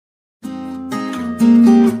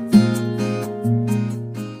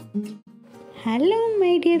Hello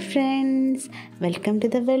my dear friends, welcome to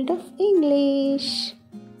the world of English.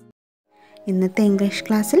 ഇന്നത്തെ English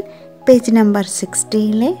ക്ലാസ്സിൽ page number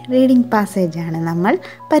 16 reading പാസേജാണ് നമ്മൾ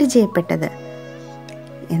പരിചയപ്പെട്ടത്.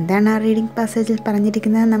 എന്താണ് ആ റീഡിംഗ് പാസേജിൽ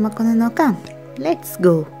പറഞ്ഞിരിക്കുന്നത് നമുക്കൊന്ന് നോക്കാം. Let's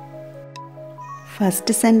go.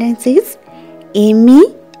 First sentence is Amy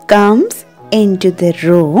comes into the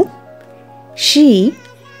room. She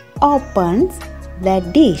opens the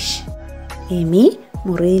dish. Amy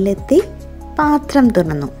മുറിയിലെത്തി പാത്രം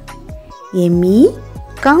തുറന്നു. Amy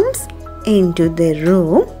comes into the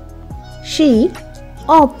room. She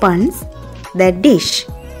opens the dish.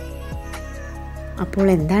 അപ്പോൾ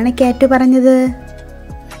എന്താണ് കാറ്റ് പറഞ്ഞത്?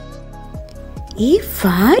 A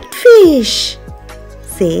fat fish,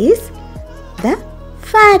 says the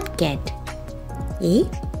fat cat. A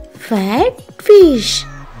fat fish,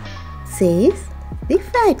 says the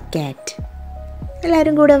fat cat.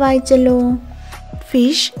 എല്ലാവരും കൂടെ വായിച്ചല്ലോ.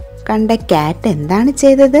 Fish കണ്ട കാറ്റ് എന്താണ്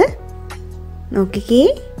ചെയ്തത്? നോക്കിക്കേ.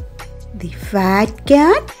 The fat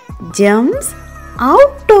cat jumps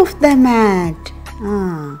out of the mat.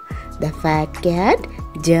 The fat cat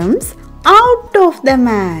jumps out of the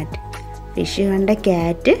mat. Fish കണ്ട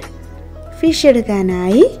കാറ്റ് fish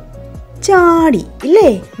എടുക്കാനായി ചാടി, ഇല്ലേ?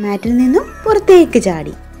 മാറ്റിൽ നിന്നും പുറത്തേക്ക്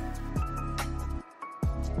ചാടി.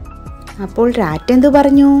 അപ്പോൾ റാറ്റ് എന്തു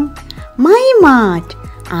പറഞ്ഞു? My mat,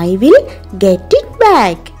 I will get it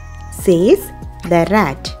back, says the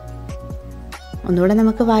rat. ഒന്നുകൂടെ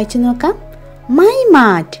നമുക്ക് വായിച്ചു നോക്കാം. My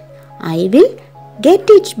mat, I will get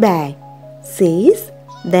it back, says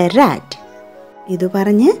the rat. ഇത്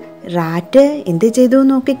പറഞ്ഞ് റാറ്റ് എന്ത് ചെയ്തു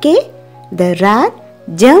നോക്കിക്കേ. The rat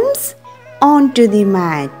jumps onto the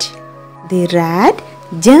mat. The rat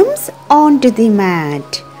jumps onto the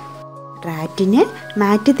mat. റാറ്റിന്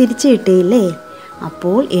മാറ്റ് തിരിച്ചു കിട്ടിയില്ലേ?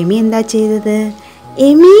 അപ്പോൾ എമി എന്താ ചെയ്തത്?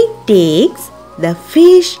 Amy takes the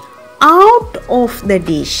fish out of the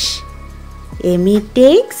dish. Amy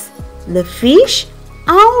takes the fish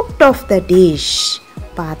out of the dish.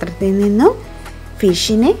 പാത്രത്തിൽ നിന്നും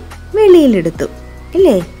ഫിഷിനെ വെളിയിലെടുത്തു,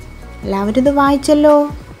 ഇല്ലേ? എല്ലാവരും ഇത് വായിച്ചല്ലോ.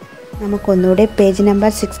 നമുക്കൊന്നുകൂടെ പേജ്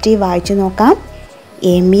നമ്പർ 60 വായിച്ചു നോക്കാം.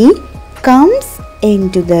 Amy comes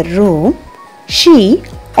into the room. She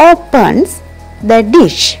opens the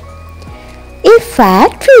dish. A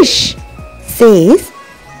fat fish, says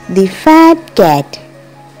the fat cat.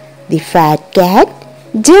 The fat cat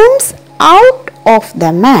jumps out of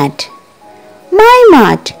the mat. My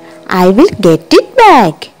mat, I will get it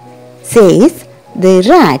back, says the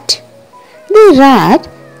rat. The rat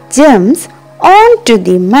jumps onto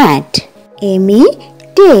the mat. Amy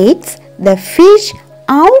takes the fish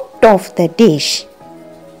out of the dish.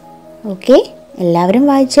 Okay, എല്ലാവരും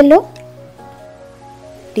വായിച്ചല്ലോ.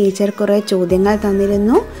 Teacher കുറേ ചോദ്യങ്ങൾ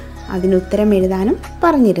തന്നിരുന്നു, അതിനുത്തരം എഴുതാനും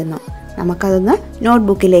പറഞ്ഞിരുന്നു. നമുക്കതൊന്ന്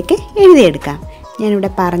നോട്ട്ബുക്കിലേക്ക് എഴുതിയെടുക്കാം. ഞാനിവിടെ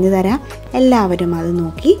പറഞ്ഞു തരാം, എല്ലാവരും അത്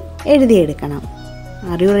നോക്കി എഴുതിയെടുക്കണം.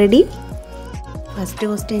 Are you ready? First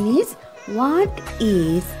question is what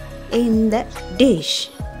is in the dish?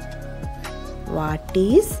 What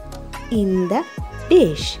is in the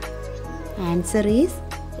dish? Answer is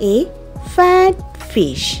A fat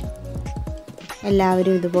fish.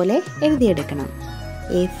 എല്ലാവരും ഇതുപോലെ എഴുതിയെടുക്കണം.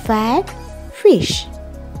 A fat fish.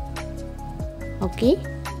 Okay.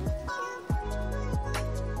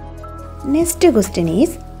 Next question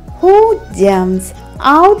is who jumps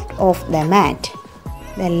out of the mat?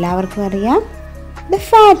 എല്ലാവർക്കും അറിയാം, the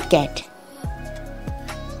fat cat.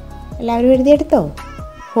 എല്ലാവരും എഴുതിയെടുത്തോ?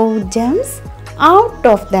 Who jumps out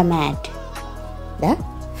of the mat? The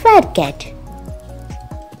fat cat.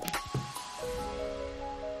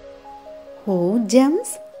 Who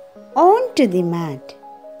jumps onto the mat?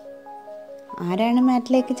 ആരാണ്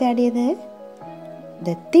മാറ്റിലേക്ക് ചാടിയത്?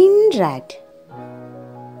 The thin rat.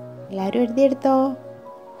 എല്ലാവരും എഴുതിയെടുത്തോ?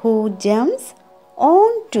 Who jumps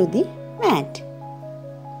onto the mat?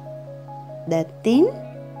 The thin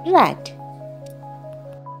rat.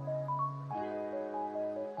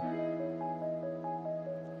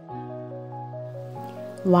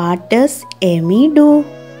 What does Amy do?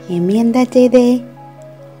 Amy എന്താ ചെയ്തേ?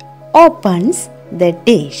 Opens the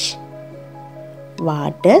dish.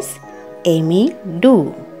 What does Amy do?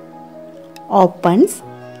 Opens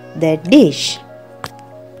the dish.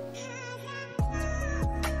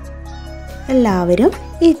 എല്ലാവരും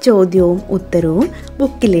ഈ ചോദ്യവും ഉത്തരവും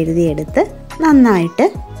ബുക്കിൽ എഴുതിയെടുത്ത് നന്നായിട്ട്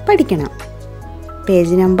പഠിക്കണം.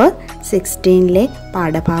 പേജ് നമ്പർ 16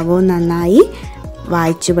 പാഠഭാഗവും നന്നായി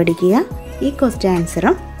വായിച്ചു പഠിക്കുക. ഈ ക്വസ്റ്റ്യൻ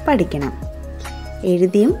ആൻസറും പഠിക്കണം,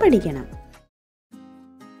 എഴുതിയും പഠിക്കണം.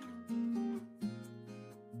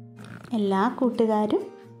 എല്ലാ കൂട്ടുകാരും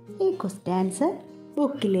ഈ ക്വസ്റ്റ്യൻ ആൻസർ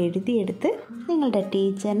ബുക്കിൽ എഴുതിയെടുത്ത് നിങ്ങളുടെ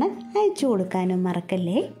ടീച്ചറിന് അയച്ചു കൊടുക്കാനും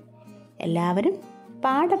മറക്കല്ലേ. എല്ലാവരും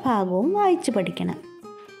പാഠഭാഗവും വായിച്ചു പഠിക്കണം.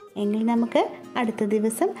 എങ്കിൽ നമുക്ക് അടുത്ത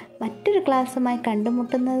ദിവസം മറ്റൊരു ക്ലാസ്സുമായി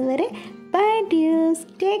കണ്ടുമുട്ടുന്നത് വരെ ബൈ ഡിയേഴ്സ്,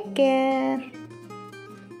 ടേക്ക് കെയർ.